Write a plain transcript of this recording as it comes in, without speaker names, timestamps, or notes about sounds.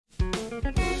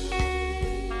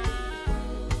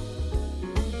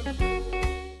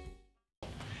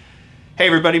Hey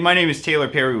everybody, my name is Taylor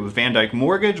Perry with Van Dyke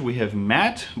Mortgage. We have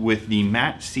Matt with the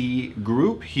Matt C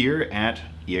Group here at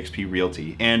eXp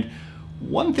Realty. And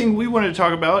one thing we wanted to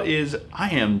talk about is I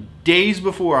am days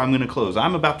before I'm going to close.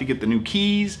 I'm about to get the new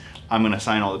keys. I'm going to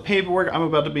sign all the paperwork. I'm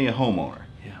about to be a homeowner.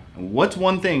 Yeah. And what's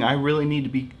one thing I really need to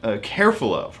be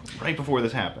careful of right before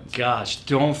this happens? Gosh,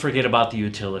 don't forget about the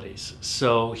utilities.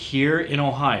 So here in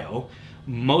Ohio,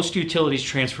 most utilities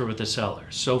transfer with the seller.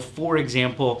 So for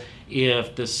example,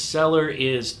 if the seller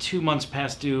is 2 months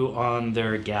past due on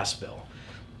their gas bill,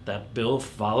 that bill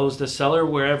follows the seller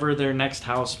wherever their next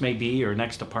house may be or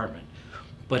next apartment.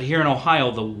 But here in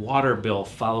Ohio, the water bill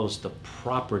follows the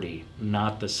property,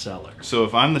 not the seller. So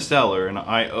if I'm the seller and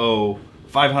I owe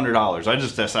 $500, I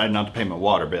just decide not to pay my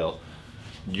water bill,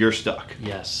 you're stuck.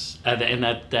 Yes, and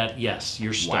yes,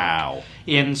 you're stuck. Wow.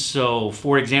 And so,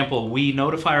 for example, we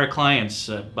notify our clients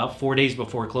about 4 days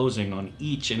before closing on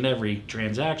each and every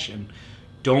transaction.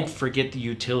 Don't forget the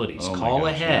utilities. Oh my Call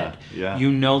gosh, ahead. yeah.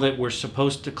 You know that we're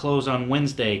supposed to close on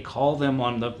Wednesday. Call them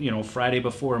on the Friday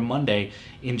before Monday,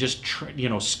 and just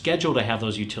schedule to have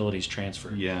those utilities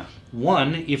transferred. Yeah.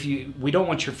 One, we don't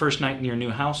want your first night in your new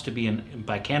house to be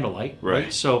by candlelight,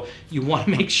 right? So you want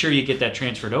to make sure you get that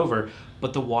transferred over.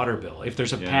 But the water bill, if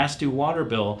there's a past due water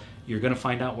bill, you're going to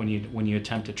find out when you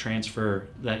attempt to transfer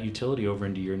that utility over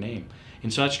into your name.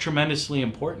 And so that's tremendously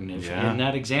important. In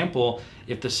that example,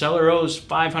 if the seller owes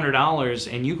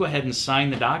 $500 and you go ahead and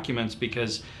sign the documents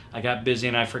because I got busy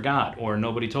and I forgot, or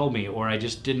nobody told me, or I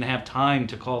just didn't have time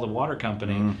to call the water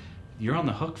company, you're on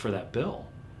the hook for that bill.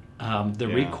 The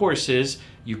recourse is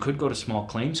you could go to small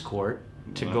claims court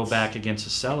to go back against the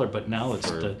seller, but now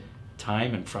it's the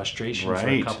time and frustration for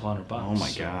a couple $100. Oh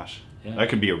my gosh. That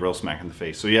could be a real smack in the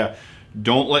face. So yeah,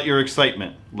 don't let your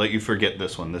excitement let you forget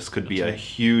this one. This could be a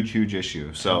huge, huge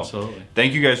issue. So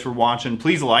thank you guys for watching.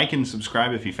 Please like and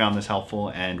subscribe if you found this helpful,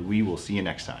 and we will see you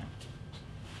next time.